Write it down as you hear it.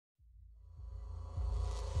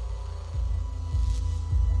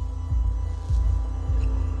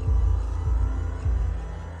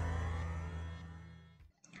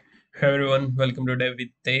Hey everyone, welcome to Dev with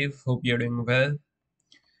Dave. Hope you're doing well.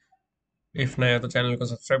 If नया तो channel को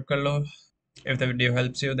subscribe कर लो. If the video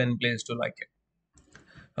helps you, then please do like it.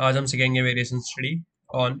 आज हम सीखेंगे variation study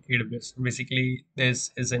on AWS. Basically, this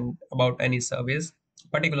isn't about any service,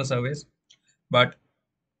 particular service, but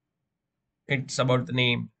it's about the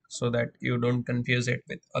name so that you don't confuse it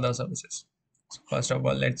with other services. So first of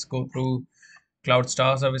all, let's go through Cloud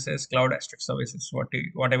Star services, Cloud Asterisk services,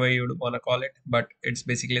 whatever you want to call it, but it's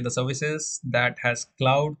basically the services that has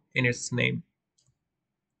cloud in its name.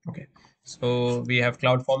 Okay, so we have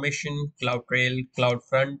Cloud Formation, Cloud Trail, Cloud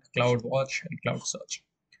Front, Cloud Watch, and Cloud Search.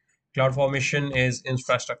 Cloud Formation is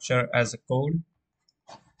infrastructure as a code.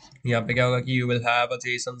 यहाँ पे क्या होगा कि you will have a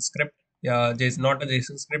JSON script या not a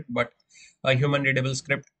JSON script but a human readable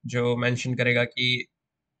script जो mention करेगा कि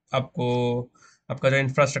आपको आपका जो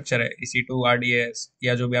इंफ्रास्ट्रक्चर है EC2 RDS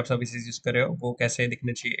या जो भी आप सर्विसेज यूज कर रहे हो वो कैसे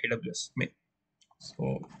दिखने चाहिए AWS में. So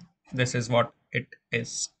this is what it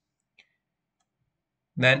is.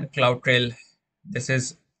 Then CloudTrail, this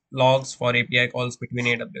is logs for API calls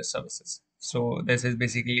between AWS services. So this is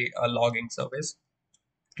basically a logging service.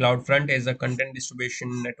 CloudFront is a content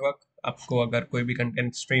distribution network. आपको अगर कोई भी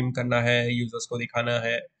content stream करना है, users को दिखाना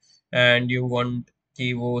है, and you want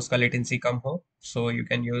कि वो उसका latency कम हो, so you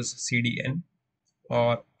can use CDN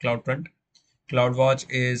or CloudFront. CloudWatch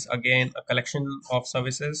is again a collection of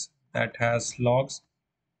services that has logs.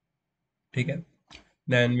 ठीक है.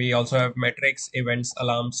 Then we also have metrics, events,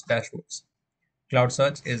 alarms, dashboards. Cloud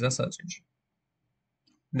Search is a search engine.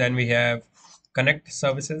 Then we have Connect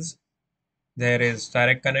services. There is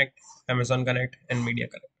Direct Connect, Amazon Connect, and Media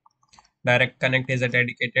Connect. Direct Connect is a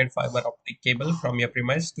dedicated fiber optic cable from your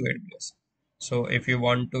premise to AWS. So if you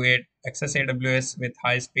want to access AWS with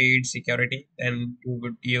high speed security, then you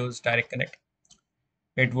would use Direct Connect.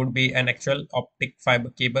 It would be an actual optic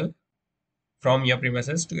fiber cable from your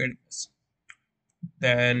premises to AWS.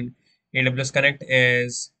 Then AWS Connect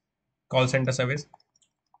is call center service.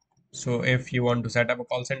 So if you want to set up a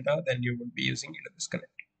call center, then you would be using AWS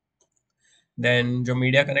Connect. Then जो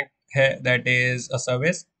Media Connect है, that is a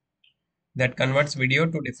service that converts video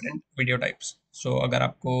to different video types. So अगर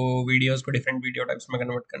आपको videos को different video types में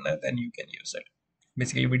convert करना है, then you can use it.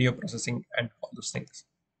 Basically video processing and all those things.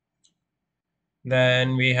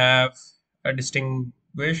 Then we have a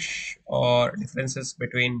distinguish or differences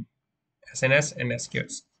between SNS and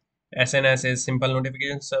SQS. SNS is simple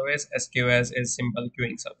notification service, SQS is simple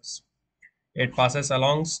queuing service. It passes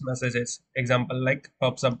along messages, example like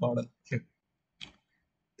pubsub model.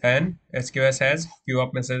 Then SQS has queue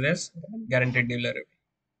up messages and guaranteed delivery.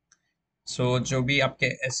 So जो भी आपके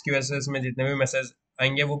SQS में जितने भी message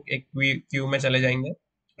आएंगे वो एक Q में चले जाएंगे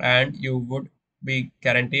and you would be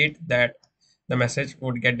guaranteed that the message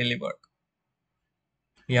would get delivered.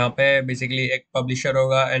 यहाँ पे बेसिकली एक पब्लिशर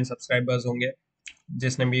होगा एंड सब्सक्राइबर्स होंगे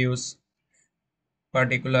जिसने भी उस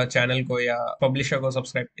पर्टिकुलर चैनल को या पब्लिशर को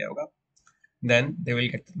सब्सक्राइब किया होगा, then they will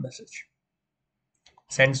get the message.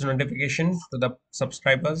 Sends notification to the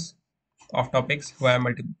subscribers of topics via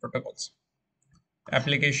multiple protocols.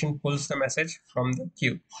 Application pulls the message from the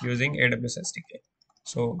queue using AWS SDK.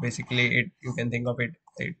 So basically you can think of it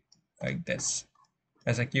like this.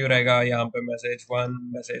 ऐसा Q रहेगा, यहाँ पे message 1,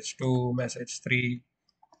 message 2, message 3,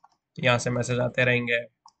 यहाँ से message आते रहेंगे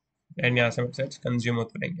and यहाँ से मैसेज कंज्यूम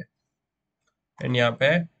होते रहेंगे एंड यहाँ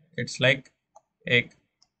पे इट्स लाइक एक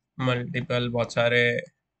मल्टीपल बहुत सारे,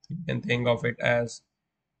 you can think of it as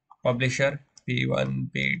publisher P1,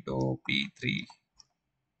 P2, P3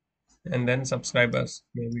 and then subscribers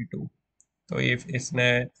maybe 2. तो if इसने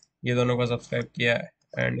ये दोनों को सब्सक्राइब किया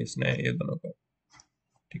है एंड इसने ये दोनों को,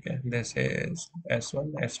 ठीक है, this is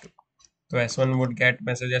S1, S2. तो S1 would get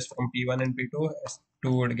messages from P1 and P2,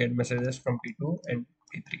 S2 would get messages from P2 and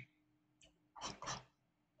P3.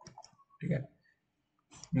 ठीक है.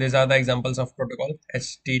 These are the examples of protocol: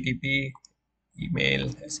 HTTP, email,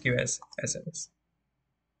 SQS, SMS.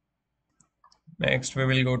 Next, we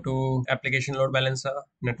will go to application load balancer,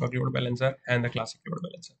 network load balancer, and the classic load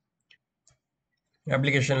balancer.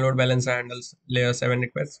 Application load balancer handles layer 7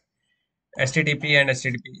 requests, HTTP and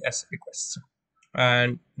HTTPS requests,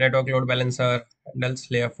 and network load balancer handles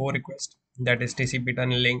layer 4 requests, that is TCP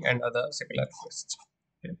tunneling and other similar requests.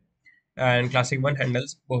 Okay. And classic one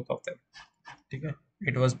handles both of them. Okay.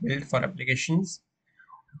 It was built for applications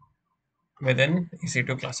within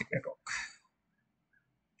EC2 classic network.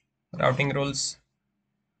 Routing rules,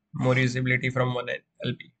 more usability from one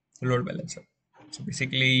LP, load balancer. So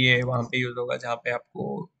basically ये वहाँ पे use होगा जहाँ पे आपको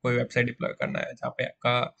कोई website deploy करना है, जहाँ पे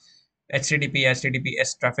आपका HTTP,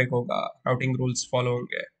 HTTPS ट्रैफिक होगा, routing rules follow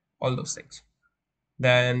होंगे, all those things.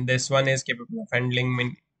 Then this one is capable of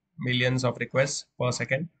handling millions of requests per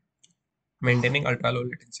second. Maintaining ultra low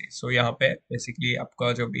latency. सो यहाँ पे बेसिकली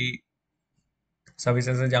आपका जो भी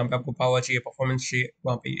सर्विसेज है जहाँ पे आपको पावर चाहिए, परफॉर्मेंस चाहिए,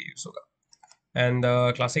 वहाँ पे ये यूज होगा। And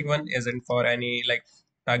the classic one is in for any like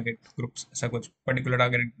target groups, ऐसा कुछ पर्टिकुलर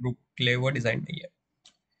टारगेट ग्रुप के लिए वो डिजाइन नहीं है।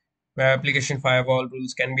 Web application firewall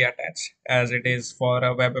rules can be attached as it is for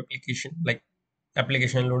a web application, like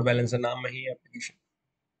application load balancer नाम में ही application.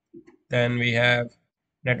 Then we have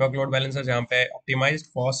network load balancer जहाँ पे optimized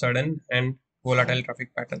for sudden and volatile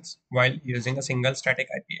traffic patterns while using a single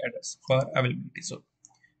static IP address per availability zone.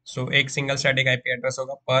 So एक single static IP address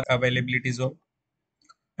होगा per availability zone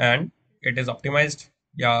and it is optimized,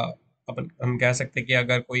 या अपन हम कह सकते हैं कि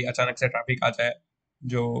अगर कोई अचानक से ट्रैफिक आ जाए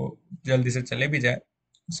जो जल्दी से चले भी जाए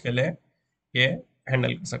उसके लिए ये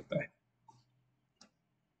हैंडल कर सकता है।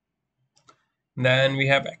 Then we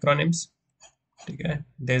have acronyms. ठीक है,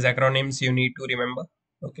 there's acronyms you need to remember,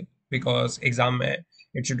 okay, because exam में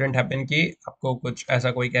it shouldn't happen कि आपको कुछ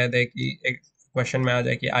ऐसा कोई कह दे कि एक क्वेश्चन में आ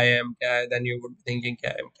जाए कि I am क्या है, then you would be thinking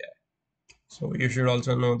क्या I am क्या है। So you should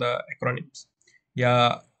also know the acronyms, या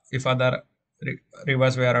if other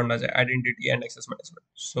reverse way around आ जाए identity and access management।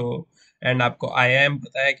 So and आपको I am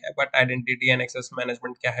पता है क्या, but identity and access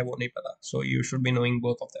management क्या है वो नहीं पता, so you should be knowing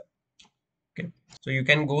both of them। Okay, so you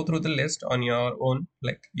can go through the list on your own,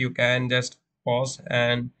 like you can just pause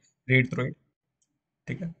and read through it।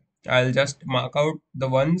 ठीक है, I'll just mark out the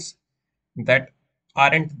ones that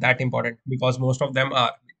aren't that important because most of them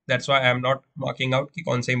are, that's why I'm not marking out कि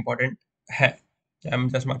कौन से important है, I'm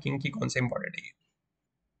just marking कि कौन से important है।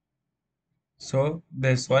 So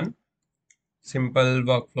this one, simple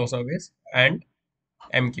workflow service and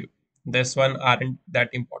MQ, this one aren't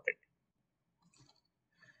that important।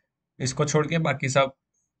 इसको छोड़ के बाकी सब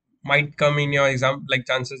might come in your exam, like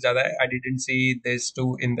chances ज़्यादा है। I didn't see this two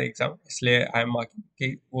in the exam, इसलिए I am marking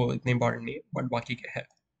कि वो इतने important नहीं है, but बाकी के है।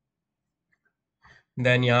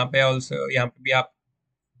 Then यहाँ पे also, यहाँ पे भी आप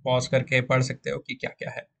पॉज करके पढ़ सकते हो कि क्या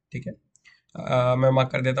क्या है। ठीक है, मैं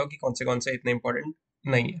मार्क कर देता हूँ कि कौन से इतने important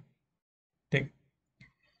नहीं है। ठीक,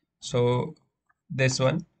 so this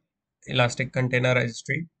one, elastic container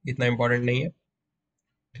registry इतना important नहीं है।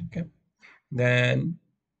 ठीक है, then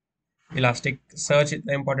इलास्टिक सर्च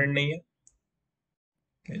इतना important नहीं है।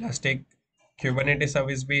 इलास्टिक क्यूबरनेटिस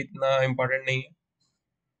सर्विस भी इतना important नहीं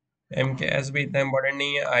है। MKS भी इतना इम्पोर्टेंट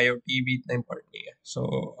नहीं है, IoT भी इतना इम्पोर्टेंट नहीं है। So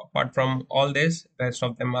apart from all this rest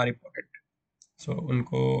of them are important. सो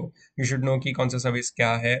उनको यू शुड नो कि कौन सा सर्विस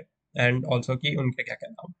क्या है एंड ऑल्सो कि उनके क्या क्या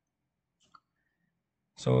नाम।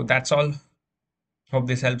 So that's all, hope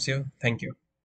this helps you, thank you.